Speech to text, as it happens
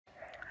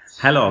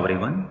Hello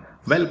everyone,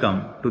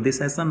 welcome to this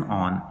session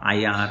on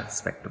IR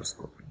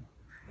spectroscopy.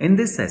 In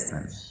this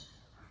session,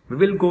 we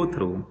will go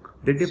through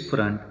the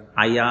different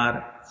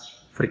IR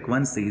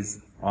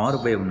frequencies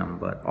or wave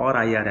number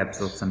or IR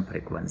absorption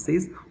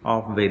frequencies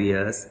of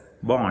various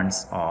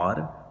bonds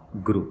or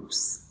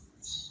groups.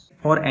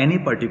 For any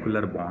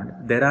particular bond,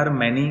 there are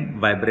many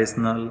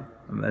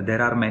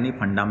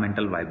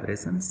fundamental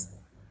vibrations.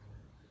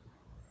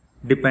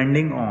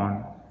 Depending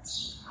on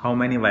how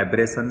many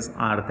vibrations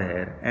are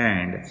there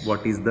and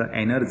what is the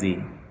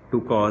energy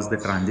to cause the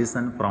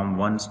transition from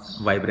one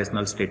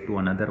vibrational state to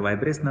another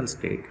vibrational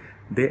state,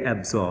 they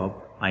absorb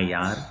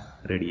IR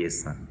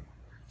radiation.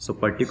 So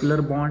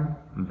particular bond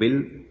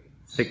will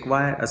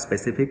require a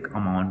specific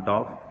amount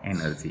of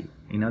energy,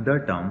 in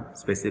other terms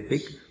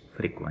specific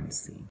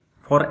frequency.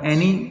 For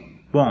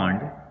any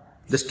bond,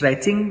 the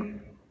stretching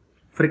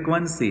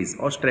frequencies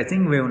or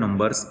stretching wave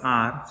numbers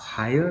are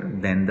higher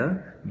than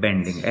the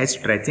bending, as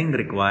stretching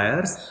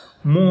requires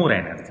more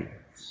energy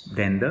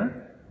than the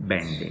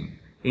bending.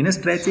 In a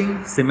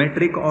stretching,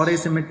 symmetric or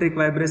asymmetric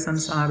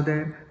vibrations are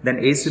there, then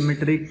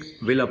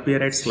asymmetric will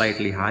appear at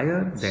slightly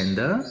higher than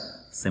the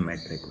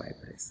symmetric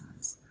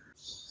vibrations.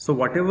 So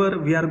whatever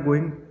we are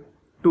going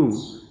to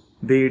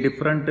the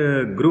different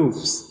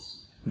groups,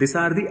 these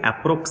are the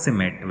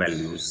approximate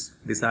values.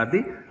 These are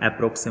the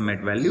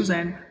approximate values,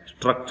 and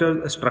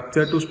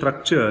structure to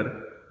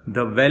structure,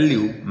 the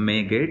value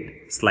may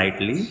get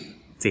slightly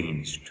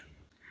changed.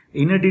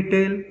 In a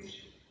detail,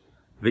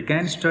 we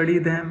can study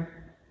them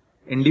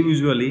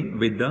individually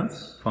with the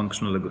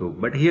functional group.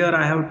 But here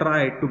I have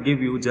tried to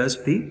give you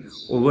just the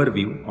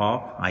overview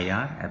of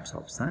IR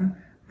absorption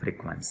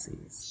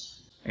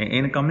frequencies.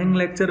 In coming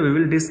lecture, we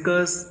will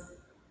discuss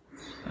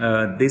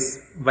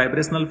these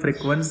vibrational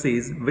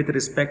frequencies with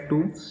respect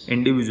to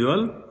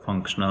individual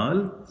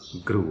functional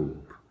group.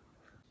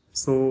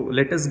 So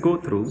let us go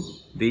through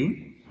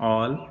the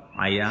all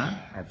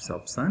IR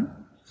absorption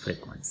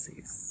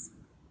frequencies.